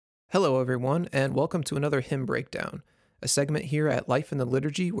Hello, everyone, and welcome to another Hymn Breakdown, a segment here at Life in the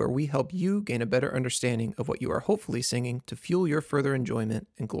Liturgy where we help you gain a better understanding of what you are hopefully singing to fuel your further enjoyment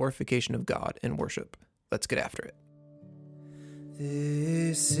and glorification of God in worship. Let's get after it.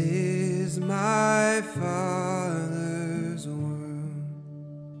 This is my Father's womb,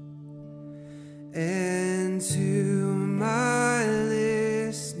 and to my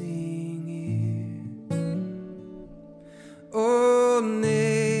listening ear, all nature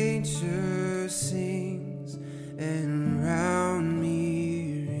sings, and round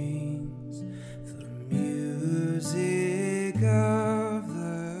me rings the music of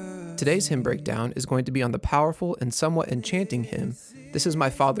the... Today's hymn breakdown is going to be on the powerful and somewhat enchanting hymn, This Is My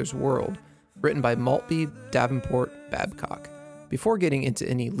Father's World, written by Maltibe Davenport Backock. Before getting into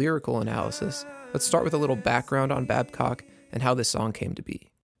any lyrical analysis, let's start with a little background on Babcock and how this song came to be.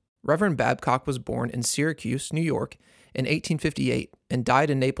 Reverend Babcock was born in Syracuse, New York, in 1858 and died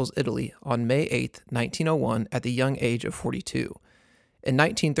in Naples, Italy on May 8, 1901 at the young age of 42. In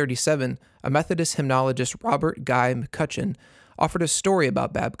 1937, a Methodist hymnologist, Robert Guy McCutcheon, offered a story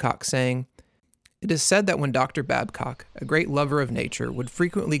about Babcock, saying, "It is said that when Dr. Babcock, a great lover of nature, would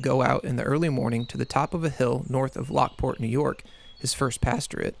frequently go out in the early morning to the top of a hill north of Lockport, New York, his first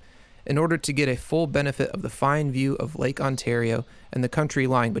pastorate, in order to get a full benefit of the fine view of Lake Ontario and the country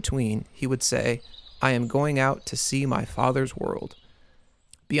lying between, he would say, 'I am going out to see my Father's world.'"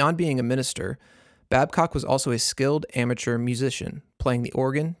 Beyond being a minister, Babcock was also a skilled amateur musician, playing the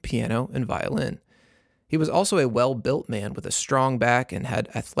organ, piano, and violin. He was also a well-built man with a strong back and had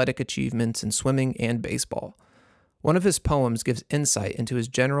athletic achievements in swimming and baseball. One of his poems gives insight into his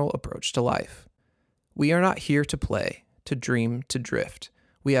general approach to life. "We are not here to play, to dream, to drift.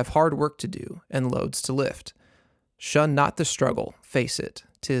 We have hard work to do and loads to lift. Shun not the struggle, face it,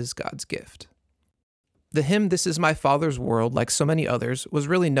 'tis God's gift." The hymn This Is My Father's World, like so many others, was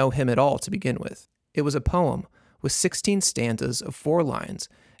really no hymn at all to begin with. It was a poem with 16 stanzas of 4 lines,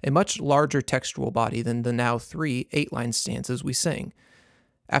 a much larger textual body than the now 3 8-line stanzas we sing.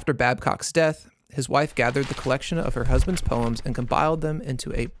 After Babcock's death, his wife gathered the collection of her husband's poems and compiled them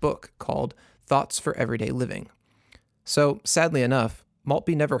into a book called Thoughts for Everyday Living. So, sadly enough,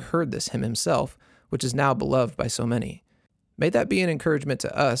 Maltby never heard this hymn himself, which is now beloved by so many. May that be an encouragement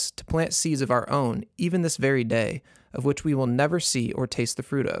to us to plant seeds of our own, even this very day, of which we will never see or taste the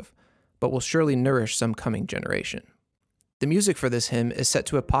fruit of, but will surely nourish some coming generation. The music for this hymn is set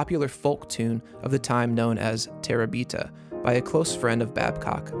to a popular folk tune of the time known as Terabita by a close friend of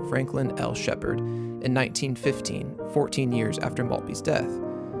Babcock, Franklin L. Shepard, in 1915, 14 years after Maltby's death.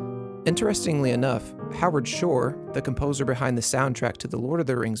 Interestingly enough, Howard Shore, the composer behind the soundtrack to the Lord of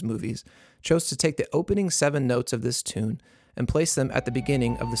the Rings movies, chose to take the opening 7 notes of this tune and place them at the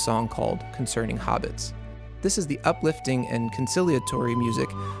beginning of the song called Concerning Hobbits. This is the uplifting and conciliatory music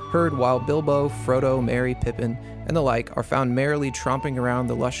heard while Bilbo, Frodo, Merry, Pippin, and the like are found merrily tromping around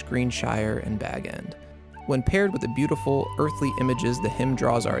the lush green Shire and Bag End. When paired with the beautiful, earthly images the hymn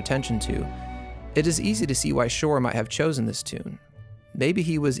draws our attention to, it is easy to see why Shore might have chosen this tune. Maybe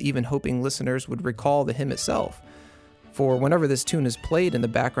he was even hoping listeners would recall the hymn itself, for whenever this tune is played in the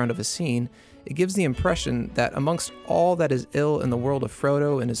background of a scene, it gives the impression that amongst all that is ill in the world of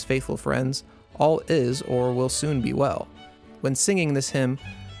Frodo and his faithful friends, all is or will soon be well. When singing this hymn,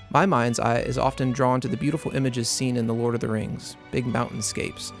 my mind's eye is often drawn to the beautiful images seen in The Lord of the Rings, big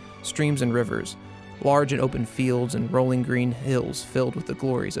mountainscapes, streams and rivers, large and open fields and rolling green hills filled with the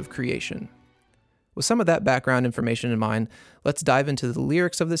glories of creation. With some of that background information in mind, let's dive into the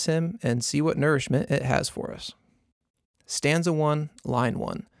lyrics of this hymn and see what nourishment it has for us. Stanza 1, line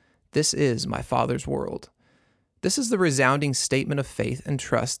 1. This is my Father's world. This is the resounding statement of faith and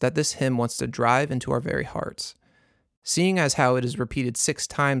trust that this hymn wants to drive into our very hearts. Seeing as how it is repeated 6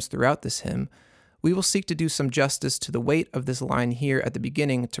 times throughout this hymn, we will seek to do some justice to the weight of this line here at the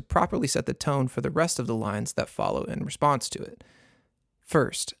beginning to properly set the tone for the rest of the lines that follow in response to it.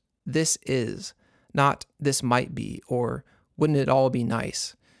 First, this is, not this might be, or wouldn't it all be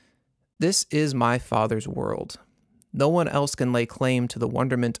nice. This is my Father's world. No one else can lay claim to the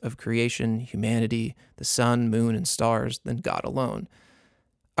wonderment of creation, humanity, the sun, moon, and stars than God alone.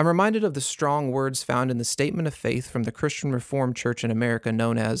 I'm reminded of the strong words found in the statement of faith from the Christian Reformed Church in America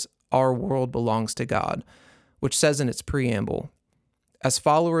known as Our World Belongs to God, which says in its preamble, "As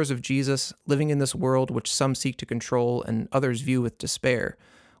followers of Jesus, living in this world which some seek to control and others view with despair,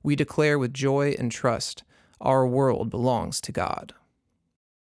 we declare with joy and trust, our world belongs to God."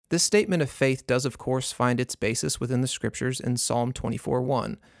 This statement of faith does, of course, find its basis within the scriptures in Psalm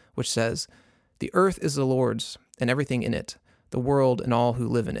 24:1, which says, "The earth is the Lord's, and everything in it, the world and all who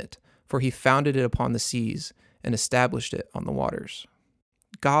live in it, for he founded it upon the seas and established it on the waters."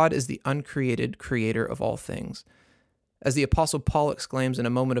 God is the uncreated creator of all things. As the Apostle Paul exclaims in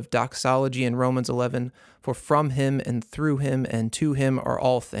a moment of doxology in Romans 11, "For from him and through him and to him are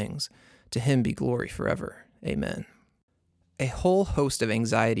all things. To him be glory forever. Amen." A whole host of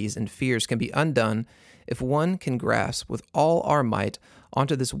anxieties and fears can be undone if one can grasp with all our might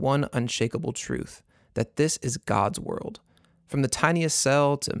onto this one unshakable truth, that this is God's world. From the tiniest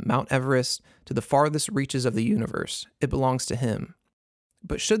cell to Mount Everest to the farthest reaches of the universe, it belongs to him.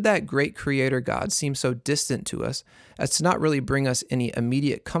 But should that great creator God seem so distant to us as to not really bring us any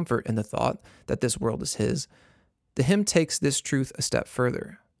immediate comfort in the thought that this world is his, the hymn takes this truth a step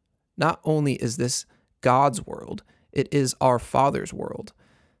further. Not only is this God's world, it is our Father's world.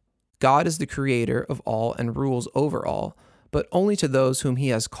 God is the creator of all and rules over all, but only to those whom he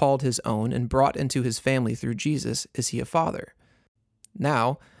has called his own and brought into his family through Jesus is he a father.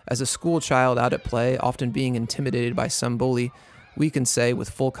 Now, as a school child out at play, often being intimidated by some bully, we can say with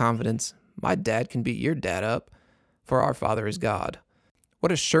full confidence, "My dad can beat your dad up, for our Father is God."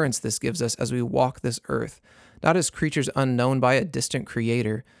 What assurance this gives us as we walk this earth, not as creatures unknown by a distant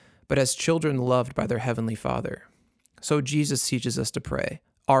creator, but as children loved by their heavenly Father. So Jesus teaches us to pray,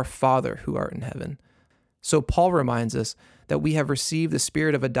 "Our Father who art in heaven." So Paul reminds us that we have received the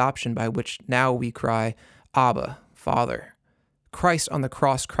spirit of adoption by which now we cry, "Abba, Father." Christ on the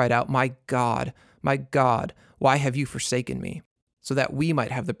cross cried out, my God, why have you forsaken me?" So that we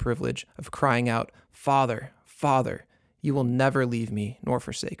might have the privilege of crying out, "Father, Father, you will never leave me nor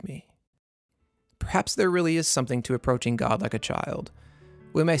forsake me." Perhaps there really is something to approaching God like a child.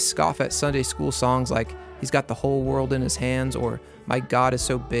 We may scoff at Sunday school songs like, "He's got the whole world in his hands," or "My God is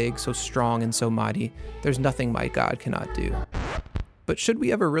so big, so strong, and so mighty, there's nothing my God cannot do." But should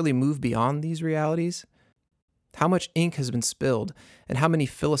we ever really move beyond these realities? How much ink has been spilled, and how many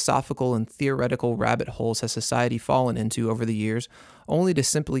philosophical and theoretical rabbit holes has society fallen into over the years, only to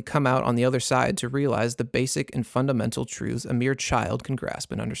simply come out on the other side to realize the basic and fundamental truths a mere child can grasp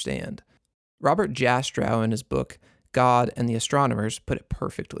and understand. Robert Jastrow, in his book, God and the Astronomers, put it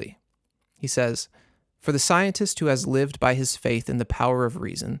perfectly. He says, "For the scientist who has lived by his faith in the power of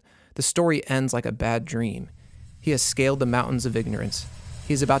reason, the story ends like a bad dream. He has scaled the mountains of ignorance.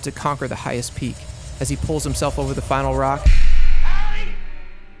 He is about to conquer the highest peak. As he pulls himself over the final rock, Harry,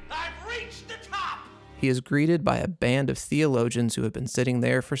 I've reached the top! He is greeted by a band of theologians who have been sitting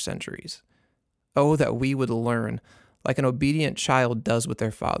there for centuries. Oh, that we would learn, like an obedient child does with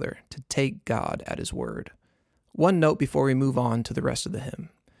their father, to take God at his word." One note before we move on to the rest of the hymn.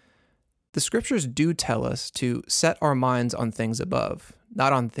 The scriptures do tell us to set our minds on things above,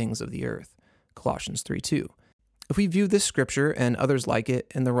 not on things of the earth. Colossians 3:2. If we view this scripture and others like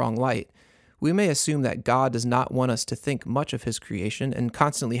it in the wrong light, we may assume that God does not want us to think much of his creation and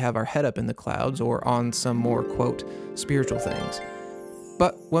constantly have our head up in the clouds or on some more, quote, spiritual things.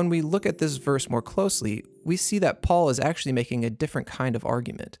 But when we look at this verse more closely, we see that Paul is actually making a different kind of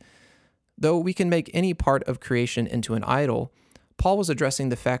argument. Though we can make any part of creation into an idol, Paul was addressing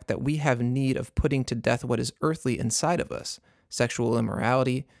the fact that we have need of putting to death what is earthly inside of us: sexual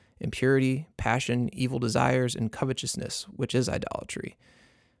immorality, impurity, passion, evil desires, and covetousness, which is idolatry.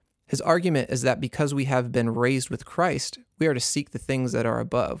 His argument is that because we have been raised with Christ, we are to seek the things that are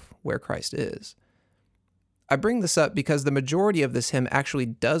above, where Christ is. I bring this up because the majority of this hymn actually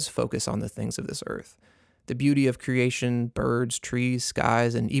does focus on the things of this earth, the beauty of creation, birds, trees,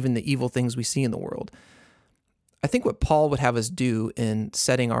 skies, and even the evil things we see in the world. I think what Paul would have us do in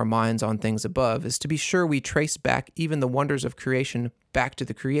setting our minds on things above is to be sure we trace back even the wonders of creation back to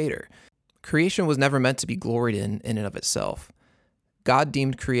the Creator. Creation was never meant to be gloried in and of itself. God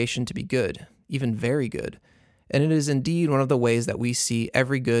deemed creation to be good, even very good, and it is indeed one of the ways that we see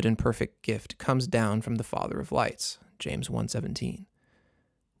every good and perfect gift comes down from the Father of lights, James 1:17.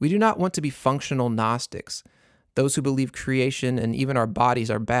 We do not want to be functional Gnostics, those who believe creation and even our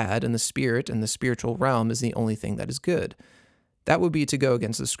bodies are bad and the spirit and the spiritual realm is the only thing that is good. That would be to go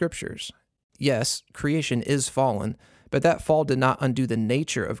against the scriptures. Yes, creation is fallen, but that fall did not undo the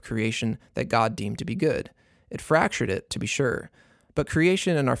nature of creation that God deemed to be good. It fractured it, to be sure. But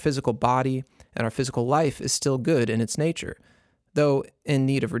creation and our physical body and our physical life is still good in its nature, though in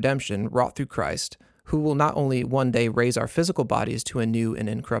need of redemption wrought through Christ, who will not only one day raise our physical bodies to a new and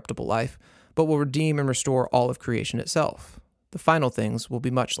incorruptible life, but will redeem and restore all of creation itself. The final things will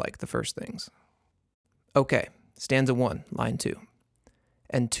be much like the first things. Okay, stanza 1, line 2.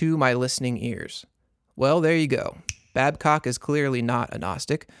 "And to my listening ears." Well, there you go. Babcock is clearly not a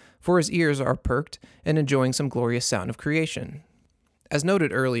Gnostic, for his ears are perked and enjoying some glorious sound of creation. As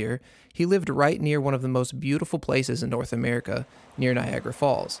noted earlier, he lived right near one of the most beautiful places in North America, near Niagara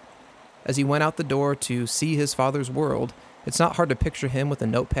Falls. As he went out the door to see his father's world, It's not hard to picture him with a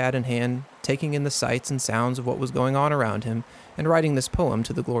notepad in hand, taking in the sights and sounds of what was going on around him, and writing this poem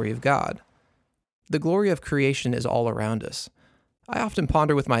to the glory of God. The glory of creation is all around us. I often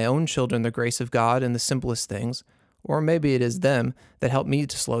ponder with my own children the grace of God in the simplest things, or maybe it is them that help me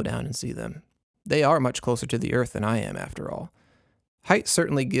to slow down and see them. They are much closer to the earth than I am, after all. Height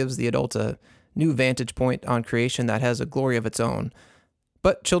certainly gives the adult a new vantage point on creation that has a glory of its own,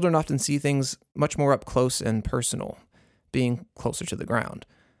 but children often see things much more up close and personal, being closer to the ground.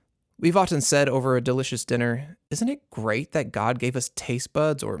 We've often said over a delicious dinner, isn't it great that God gave us taste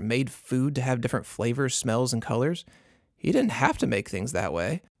buds or made food to have different flavors, smells, and colors? He didn't have to make things that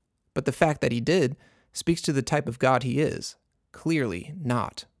way, but the fact that he did speaks to the type of God he is, clearly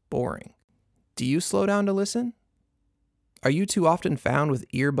not boring. Do you slow down to listen? Are you too often found with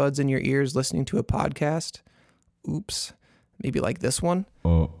earbuds in your ears listening to a podcast? Oops, maybe like this one?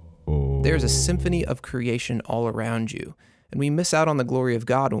 There's a symphony of creation all around you, and we miss out on the glory of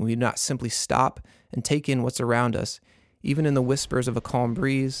God when we do not simply stop and take in what's around us, even in the whispers of a calm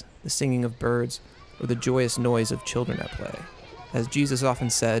breeze, the singing of birds, or the joyous noise of children at play. As Jesus often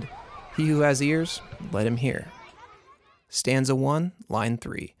said, "He who has ears, let him hear." Stanza 1, line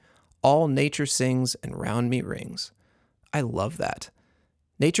 3. All nature sings and round me rings. I love that.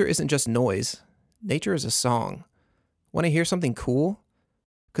 Nature isn't just noise. Nature is a song. Want to hear something cool?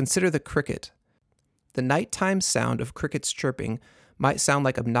 Consider the cricket. The nighttime sound of crickets chirping might sound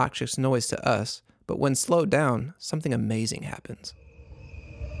like obnoxious noise to us, but when slowed down, something amazing happens.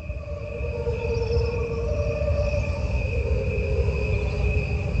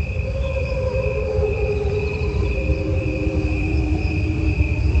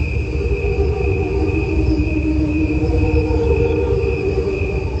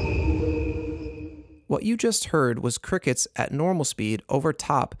 What you just heard was crickets at normal speed over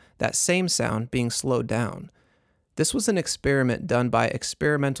top that same sound being slowed down. This was an experiment done by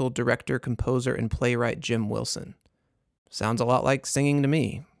experimental director, composer, and playwright Jim Wilson. Sounds a lot like singing to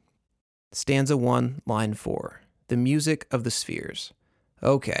me. Stanza 1, line 4. The music of the spheres.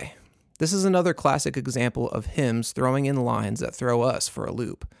 Okay, this is another classic example of hymns throwing in lines that throw us for a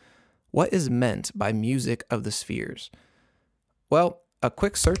loop. What is meant by music of the spheres? Well, a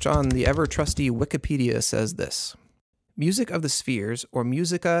quick search on the ever-trusty Wikipedia says this. Music of the spheres, or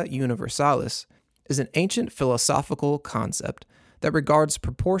musica universalis, is an ancient philosophical concept that regards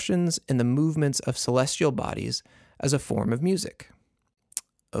proportions in the movements of celestial bodies as a form of music.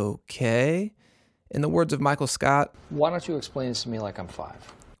 Okay. In the words of Michael Scott, why don't you explain this to me like I'm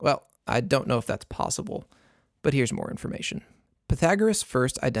 5? Well, I don't know if that's possible, but here's more information. Pythagoras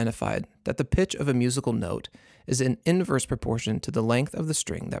first identified that the pitch of a musical note is in inverse proportion to the length of the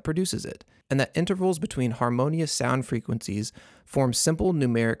string that produces it, and that intervals between harmonious sound frequencies form simple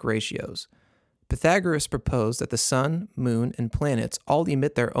numeric ratios. Pythagoras proposed that the sun, moon, and planets all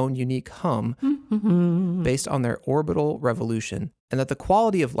emit their own unique hum based on their orbital revolution, and that the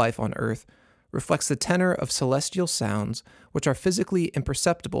quality of life on Earth reflects the tenor of celestial sounds which are physically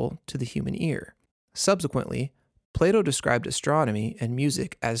imperceptible to the human ear. Subsequently, Plato described astronomy and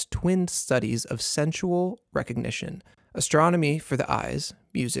music as twinned studies of sensual recognition, astronomy for the eyes,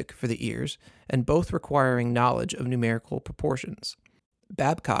 music for the ears, and both requiring knowledge of numerical proportions.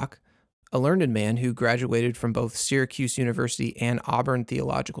 Babcock, a learned man who graduated from both Syracuse University and Auburn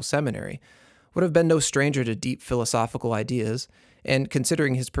Theological Seminary, would have been no stranger to deep philosophical ideas, and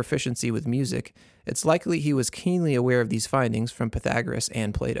considering his proficiency with music, it's likely he was keenly aware of these findings from Pythagoras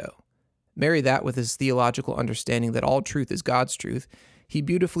and Plato. Marry that with his theological understanding that all truth is God's truth, he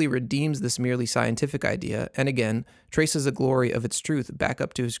beautifully redeems this merely scientific idea and again traces the glory of its truth back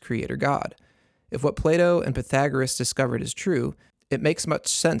up to his creator God. If what Plato and Pythagoras discovered is true, it makes much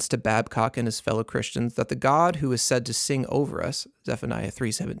sense to Babcock and his fellow Christians that the God who is said to sing over us, Zephaniah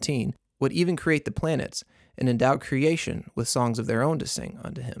 3:17, would even create the planets and endow creation with songs of their own to sing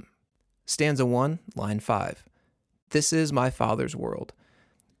unto him. Stanza 1, line 5. This is my Father's world.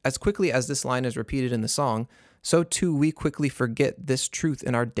 As quickly as this line is repeated in the song, so too we quickly forget this truth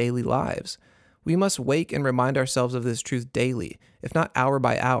in our daily lives. We must wake and remind ourselves of this truth daily, if not hour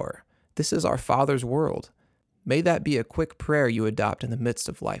by hour. This is our Father's world. May that be a quick prayer you adopt in the midst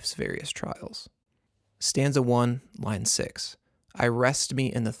of life's various trials. Stanza 1, line 6. I rest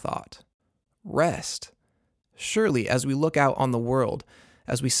me in the thought. Rest. Surely, as we look out on the world,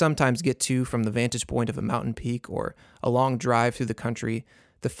 as we sometimes get to from the vantage point of a mountain peak or a long drive through the country,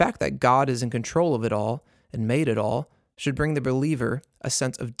 the fact that God is in control of it all and made it all should bring the believer a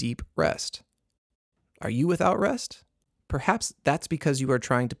sense of deep rest. Are you without rest? Perhaps that's because you are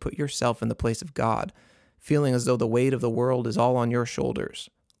trying to put yourself in the place of God, feeling as though the weight of the world is all on your shoulders.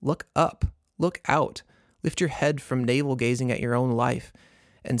 Look up, look out, Lift your head from navel-gazing at your own life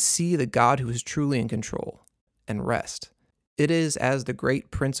and see the God who is truly in control, and rest. It is as the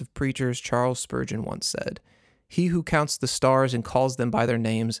great Prince of Preachers Charles Spurgeon once said, "He who counts the stars and calls them by their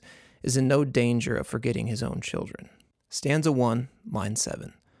names is in no danger of forgetting his own children." Stanza 1, line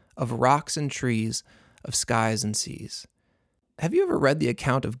 7, of rocks and trees, of skies and seas. Have you ever read the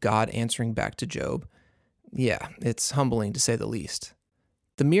account of God answering back to Job? Yeah, it's humbling to say the least.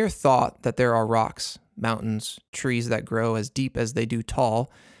 The mere thought that there are rocks, mountains, trees that grow as deep as they do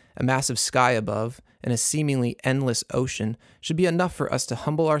tall, a massive sky above, and a seemingly endless ocean should be enough for us to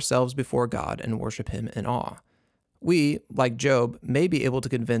humble ourselves before God and worship Him in awe. We, like Job, may be able to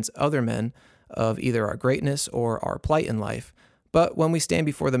convince other men of either our greatness or our plight in life, but when we stand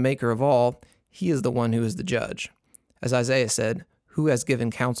before the Maker of all, He is the one who is the judge. As Isaiah said, "Who has given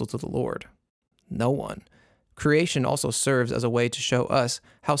counsel to the Lord?" No one. Creation also serves as a way to show us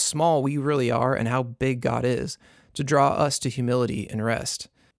how small we really are and how big God is, to draw us to humility and rest.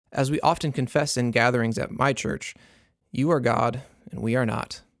 As we often confess in gatherings at my church, you are God and we are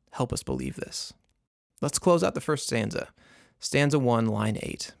not. Help us believe this. Let's close out the first stanza. Stanza 1, line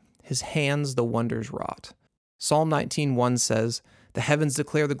 8. His hands the wonders wrought. Psalm 19:1 says, "The heavens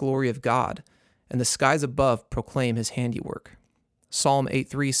declare the glory of God, and the skies above proclaim His handiwork." Psalm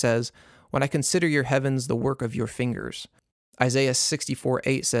 8:3 says, "When I consider your heavens, the work of your fingers." Isaiah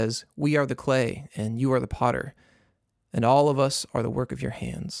 64:8 says, "We are the clay, and you are the potter, and all of us are the work of your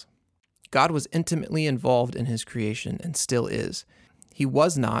hands." God was intimately involved in His creation and still is. He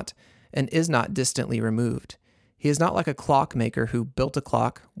was not and is not distantly removed. He is not like a clockmaker who built a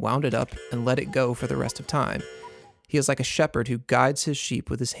clock, wound it up, and let it go for the rest of time. He is like a shepherd who guides his sheep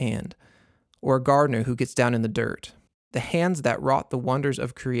with his hand, or a gardener who gets down in the dirt. The hands that wrought the wonders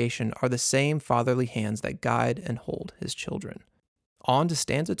of creation are the same fatherly hands that guide and hold His children. On to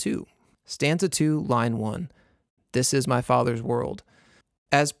stanza 2. Stanza 2, line 1. "This is my Father's world."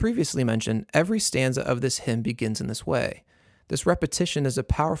 As previously mentioned, every stanza of this hymn begins in this way. This repetition is a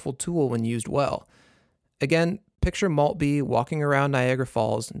powerful tool when used well. Again, picture Maltbe walking around Niagara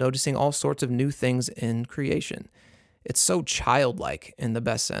Falls, noticing all sorts of new things in creation. It's so childlike in the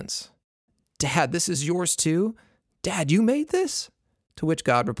best sense. "Dad, this is yours too? Dad, you made this?" To which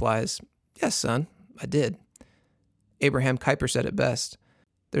God replies, "Yes, son, I did." Abraham Kuyper said it best,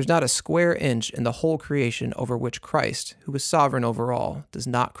 "There's not a square inch in the whole creation over which Christ, who is sovereign over all, does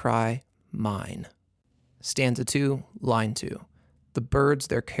not cry, 'Mine.'" Stanza 2, line 2. "The birds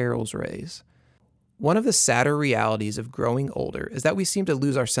their carols raise." One of the sadder realities of growing older is that we seem to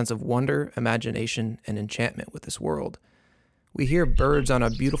lose our sense of wonder, imagination, and enchantment with this world. We hear birds on a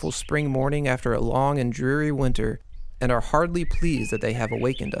beautiful spring morning after a long and dreary winter and are hardly pleased that they have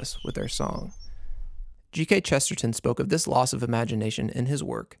awakened us with their song. G.K. Chesterton spoke of this loss of imagination in his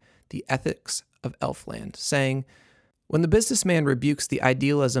work, The Ethics of Elfland, saying, "When the businessman rebukes the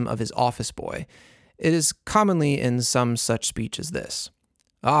idealism of his office boy, it is commonly in some such speech as this: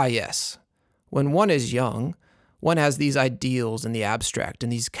 'Ah, yes, when one is young, one has these ideals in the abstract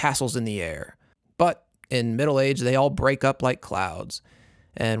and these castles in the air. But in middle age, they all break up like clouds,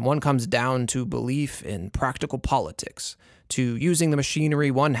 and one comes down to belief in practical politics, to using the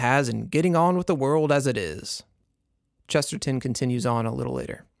machinery one has and getting on with the world as it is.'" Chesterton continues on a little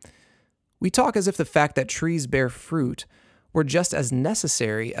later. "We talk as if the fact that trees bear fruit were just as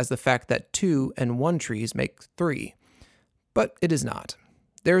necessary as the fact that 2 and 1 trees make 3. But it is not.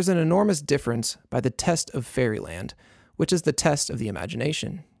 There is an enormous difference by the test of fairyland, which is the test of the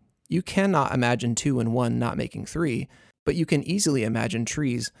imagination. You cannot imagine 2 and 1 not making 3, but you can easily imagine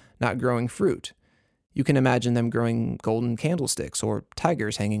trees not growing fruit. You can imagine them growing golden candlesticks or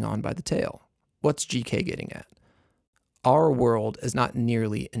tigers hanging on by the tail. What's GK getting at? Our world is not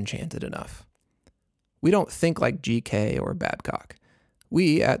nearly enchanted enough. We don't think like GK or Babcock.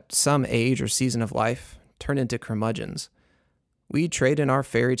 We, at some age or season of life, turn into curmudgeons. We trade in our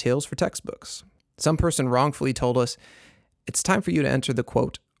fairy tales for textbooks. Some person wrongfully told us, "It's time for you to enter the,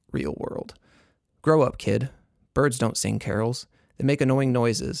 quote, real world. Grow up, kid. Birds don't sing carols. They make annoying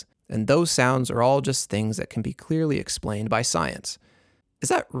noises, and those sounds are all just things that can be clearly explained by science." Is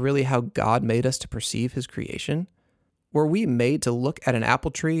that really how God made us to perceive His creation? Were we made to look at an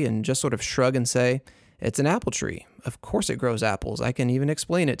apple tree and just sort of shrug and say, "It's an apple tree. Of course it grows apples. I can even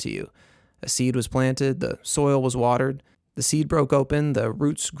explain it to you. A seed was planted, the soil was watered, the seed broke open, the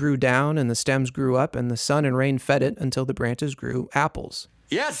roots grew down, and the stems grew up, and the sun and rain fed it until the branches grew apples."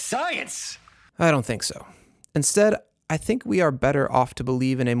 Yes, science! I don't think so. Instead, I think we are better off to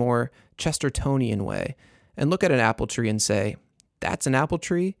believe in a more Chestertonian way and look at an apple tree and say, "That's an apple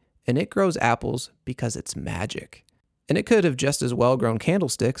tree, and it grows apples because it's magic." And it could have just as well grown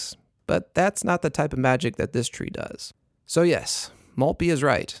candlesticks, But that's not the type of magic that this tree does. So yes, Maltbe is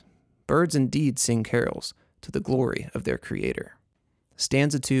right. Birds indeed sing carols to the glory of their creator.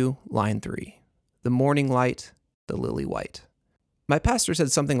 Stanza 2, line 3. The morning light, the lily white. My pastor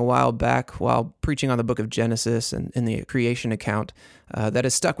said something a while back while preaching on the book of Genesis and in the creation account that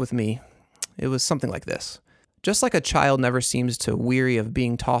has stuck with me. It was something like this. Just like a child never seems to weary of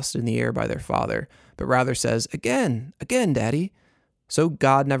being tossed in the air by their father, but rather says, "Again, again, Daddy," so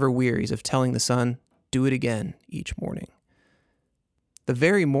God never wearies of telling the sun, "Do it again," each morning. The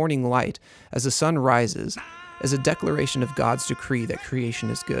very morning light, as the sun rises, is a declaration of God's decree that creation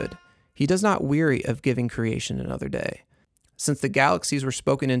is good. He does not weary of giving creation another day. Since the galaxies were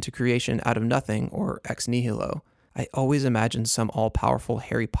spoken into creation out of nothing, or ex nihilo, I always imagine some all-powerful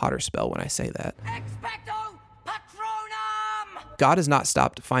Harry Potter spell when I say that. Expecto Patronum! God has not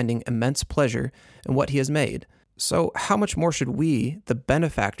stopped finding immense pleasure in what he has made. So how much more should we, the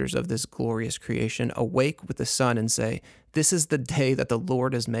benefactors of this glorious creation, awake with the sun and say, "This is the day that the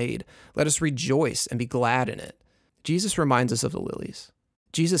Lord has made. Let us rejoice and be glad in it." Jesus reminds us of the lilies.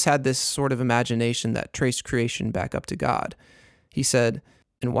 Jesus had this sort of imagination that traced creation back up to God. He said,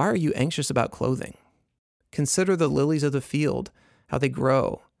 "And why are you anxious about clothing? Consider the lilies of the field, how they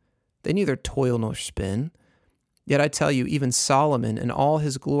grow. They neither toil nor spin. Yet I tell you, even Solomon in all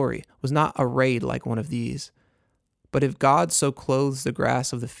his glory was not arrayed like one of these. But if God so clothes the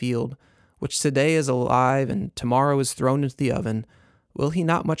grass of the field, which today is alive and tomorrow is thrown into the oven, will he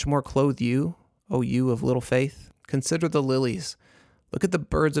not much more clothe you, O you of little faith? Consider the lilies. Look at the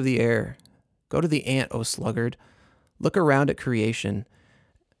birds of the air. Go to the ant, O sluggard. Look around at creation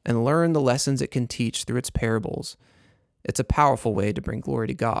and learn the lessons it can teach through its parables. It's a powerful way to bring glory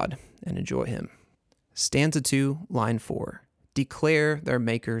to God and enjoy him." Stanza 2, line 4. Declare their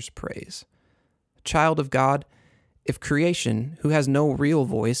maker's praise. Child of God, if creation, who has no real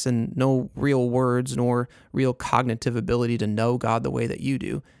voice and no real words nor real cognitive ability to know God the way that you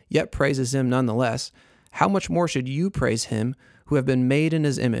do, yet praises him nonetheless, how much more should you praise him who have been made in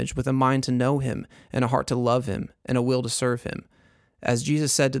his image with a mind to know him and a heart to love him and a will to serve him? As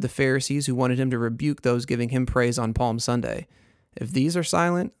Jesus said to the Pharisees who wanted him to rebuke those giving him praise on Palm Sunday, "If these are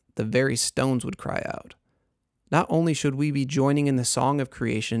silent, the very stones would cry out." Not only should we be joining in the song of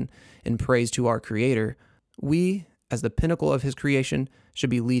creation in praise to our Creator, we, as the pinnacle of his creation, should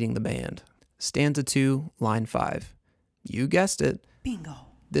be leading the band. Stanza 2, line 5. You guessed it. Bingo.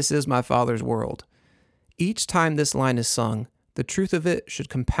 This is my Father's world. Each time this line is sung, the truth of it should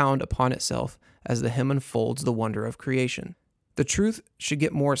compound upon itself as the hymn unfolds the wonder of creation. The truth should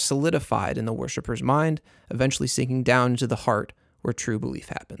get more solidified in the worshiper's mind, eventually sinking down into the heart where true belief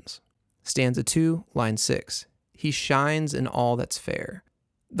happens. Stanza 2, line 6. He shines in all that's fair.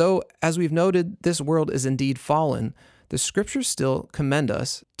 Though, as we've noted, this world is indeed fallen, the scriptures still commend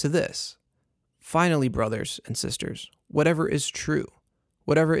us to this. Finally, brothers and sisters, whatever is true,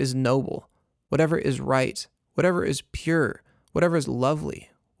 whatever is noble, whatever is right, whatever is pure, whatever is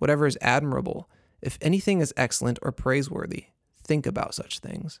lovely, whatever is admirable, if anything is excellent or praiseworthy, think about such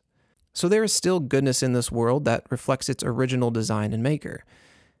things. So there is still goodness in this world that reflects its original design and maker,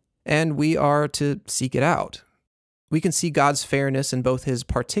 and we are to seek it out. We can see God's fairness in both his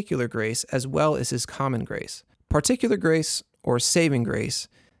particular grace as well as his common grace. Particular grace, or saving grace,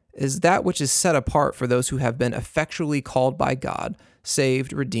 is that which is set apart for those who have been effectually called by God,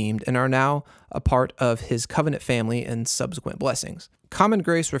 saved, redeemed, and are now a part of his covenant family and subsequent blessings. Common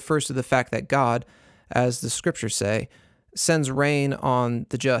grace refers to the fact that God, as the scriptures say, sends rain on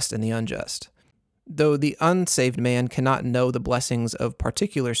the just and the unjust. Though the unsaved man cannot know the blessings of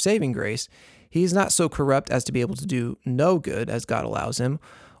particular saving grace, he is not so corrupt as to be able to do no good as God allows him,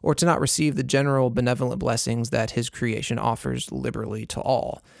 or to not receive the general benevolent blessings that his creation offers liberally to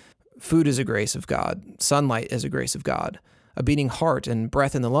all. Food is a grace of God. Sunlight is a grace of God. A beating heart and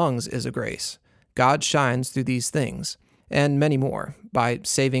breath in the lungs is a grace. God shines through these things, and many more, by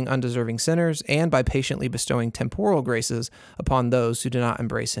saving undeserving sinners and by patiently bestowing temporal graces upon those who do not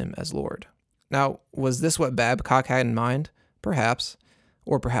embrace him as Lord. Now, was this what Babcock had in mind? Perhaps,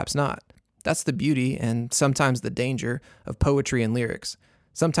 or perhaps not. That's the beauty and sometimes the danger of poetry and lyrics.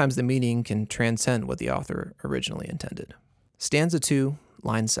 Sometimes the meaning can transcend what the author originally intended. Stanza 2,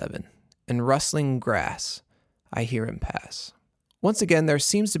 line 7. In rustling grass, I hear him pass. Once again, there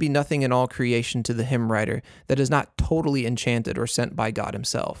seems to be nothing in all creation to the hymn writer that is not totally enchanted or sent by God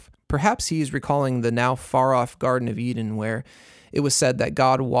himself. Perhaps he is recalling the now far-off Garden of Eden where it was said that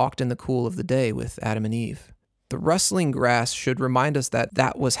God walked in the cool of the day with Adam and Eve. The rustling grass should remind us that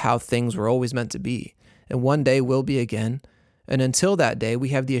that was how things were always meant to be, and one day will be again. And until that day, we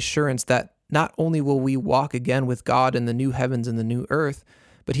have the assurance that not only will we walk again with God in the new heavens and the new earth,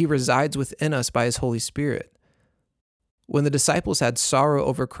 but he resides within us by his Holy Spirit. When the disciples had sorrow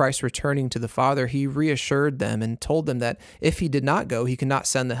over Christ returning to the Father, he reassured them and told them that if he did not go, he could not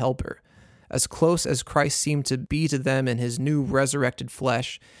send the Helper. As close as Christ seemed to be to them in his new resurrected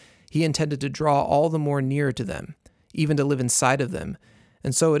flesh, he intended to draw all the more near to them, even to live inside of them.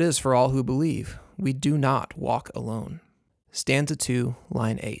 And so it is for all who believe. We do not walk alone. Stanza 2,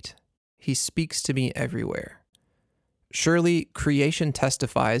 line 8. He speaks to me everywhere. Surely creation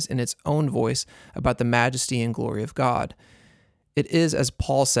testifies in its own voice about the majesty and glory of God. It is as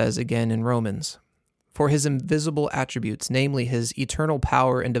Paul says again in Romans, for his invisible attributes, namely his eternal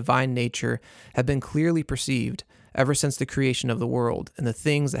power and divine nature, have been clearly perceived ever since the creation of the world and the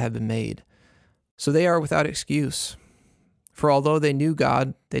things that have been made. So they are without excuse. For although they knew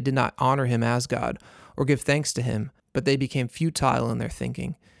God, they did not honor him as God or give thanks to him, but they became futile in their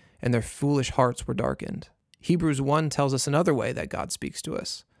thinking, and their foolish hearts were darkened. Hebrews 1 tells us another way that God speaks to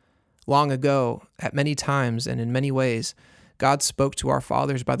us. Long ago, at many times and in many ways, God spoke to our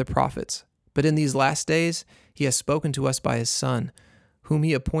fathers by the prophets. But in these last days, he has spoken to us by his Son, whom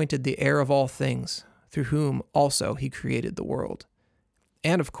he appointed the heir of all things, through whom also he created the world.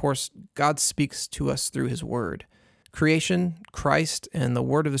 And of course, God speaks to us through his word. Creation, Christ, and the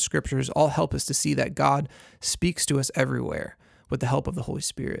word of the scriptures all help us to see that God speaks to us everywhere with the help of the Holy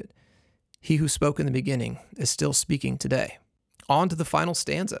Spirit. He who spoke in the beginning is still speaking today. On to the final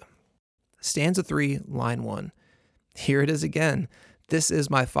stanza. Stanza 3, line 1. Here it is again. This is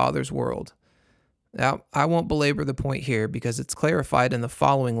my Father's world. Now, I won't belabor the point here because it's clarified in the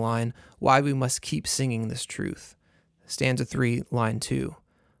following line why we must keep singing this truth. Stanza 3, line 2.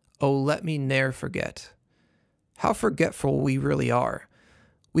 Oh, let me ne'er forget. How forgetful we really are.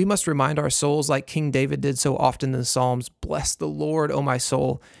 We must remind our souls, like King David did so often in the Psalms, bless the Lord, O my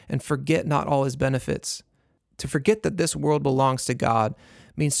soul, and forget not all his benefits. To forget that this world belongs to God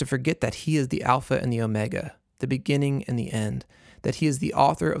means to forget that he is the Alpha and the Omega, the beginning and the end, that he is the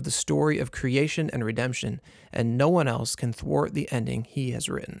author of the story of creation and redemption, and no one else can thwart the ending he has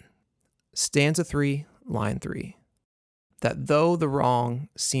written. Stanza 3, line 3. That though the wrong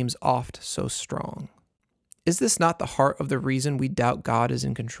seems oft so strong. Is this not the heart of the reason we doubt God is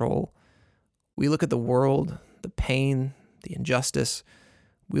in control? We look at the world, the pain, the injustice.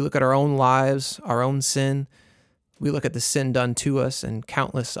 We look at our own lives, our own sin. We look at the sin done to us and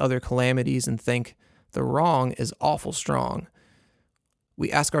countless other calamities and think, the wrong is awful strong.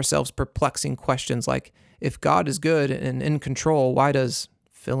 We ask ourselves perplexing questions like, if God is good and in control, why does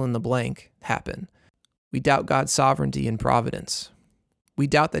fill in the blank happen? We doubt God's sovereignty and providence. We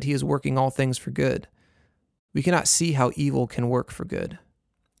doubt that he is working all things for good. We cannot see how evil can work for good.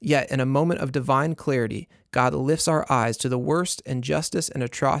 Yet, in a moment of divine clarity, God lifts our eyes to the worst injustice and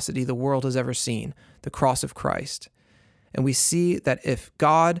atrocity the world has ever seen, the cross of Christ. And we see that if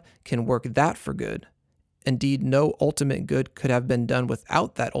God can work that for good, indeed no ultimate good could have been done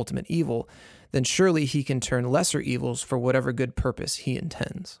without that ultimate evil, then surely he can turn lesser evils for whatever good purpose he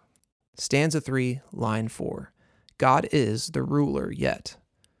intends. Stanza 3, line 4. God is the ruler yet.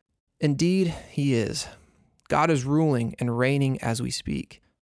 Indeed, he is. God is ruling and reigning as we speak.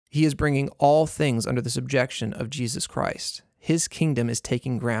 He is bringing all things under the subjection of Jesus Christ. His kingdom is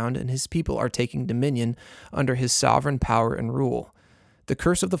taking ground, and his people are taking dominion under his sovereign power and rule. The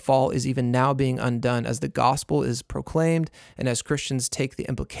curse of the fall is even now being undone as the gospel is proclaimed and as Christians take the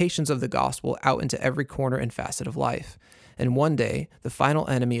implications of the gospel out into every corner and facet of life. And one day, the final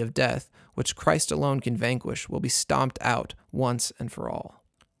enemy of death, which Christ alone can vanquish, will be stomped out once and for all.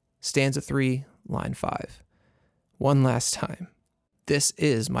 Stanza 3, line 5. One last time. This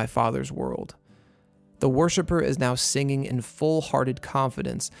is my Father's world. The worshiper is now singing in full-hearted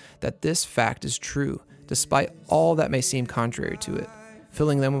confidence that this fact is true, despite all that may seem contrary to it,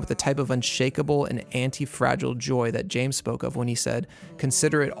 filling them with the type of unshakable and anti-fragile joy that James spoke of when he said,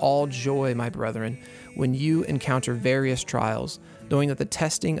 "Consider it all joy, my brethren, when you encounter various trials, knowing that the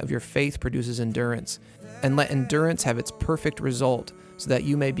testing of your faith produces endurance, and let endurance have its perfect result, so that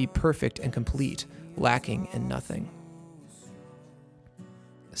you may be perfect and complete, lacking in nothing."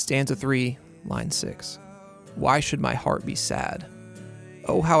 Stanza 3, line 6. Why should my heart be sad?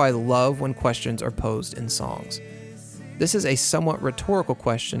 Oh, how I love when questions are posed in songs. This is a somewhat rhetorical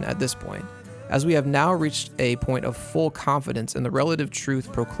question at this point, as we have now reached a point of full confidence in the relative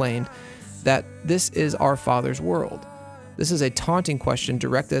truth proclaimed that this is our Father's world. This is a taunting question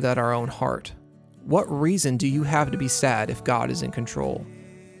directed at our own heart. What reason do you have to be sad if God is in control?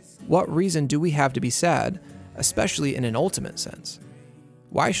 What reason do we have to be sad, especially in an ultimate sense?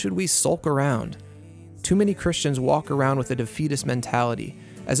 Why should we sulk around? Too many Christians walk around with a defeatist mentality,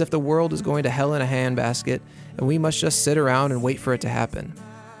 as if the world is going to hell in a handbasket and we must just sit around and wait for it to happen.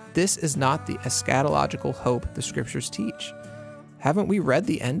 This is not the eschatological hope the scriptures teach. Haven't we read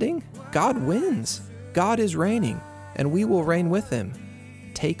the ending? God wins. God is reigning, and we will reign with him.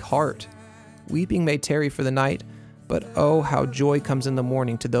 Take heart. Weeping may tarry for the night, but oh, how joy comes in the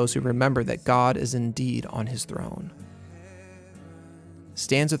morning to those who remember that God is indeed on his throne.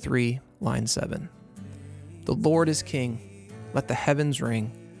 Stanza 3, line 7. The Lord is king. Let the heavens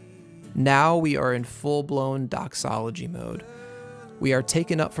ring. Now we are in full-blown doxology mode. We are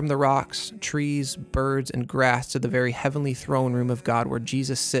taken up from the rocks, trees, birds, and grass to the very heavenly throne room of God where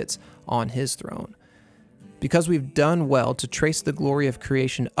Jesus sits on his throne. Because we've done well to trace the glory of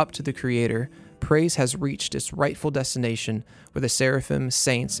creation up to the Creator, praise has reached its rightful destination where the seraphim,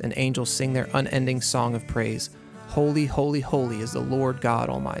 saints, and angels sing their unending song of praise. Holy, holy, holy is the Lord God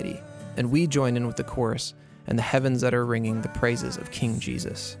Almighty. And we join in with the chorus and the heavens that are ringing the praises of King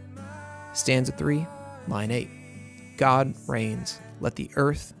Jesus. Stanza 3, line 8. God reigns. Let the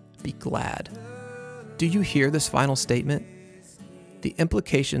earth be glad. Do you hear this final statement? The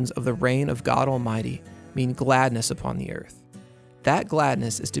implications of the reign of God Almighty mean gladness upon the earth. That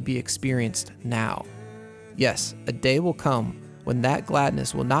gladness is to be experienced now. Yes, a day will come when that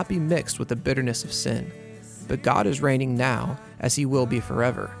gladness will not be mixed with the bitterness of sin, but God is reigning now as he will be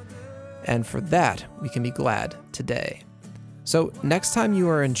forever. And for that, we can be glad today. So next time you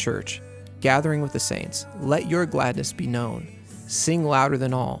are in church, gathering with the saints, let your gladness be known. Sing louder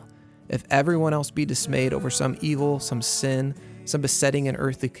than all. If everyone else be dismayed over some evil, some sin, some besetting and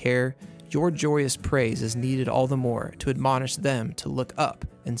earthly care, your joyous praise is needed all the more to admonish them to look up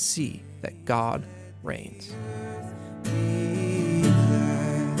and see that God reigns.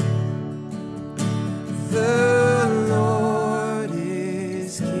 The Lord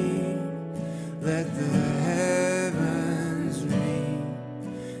is King. Let the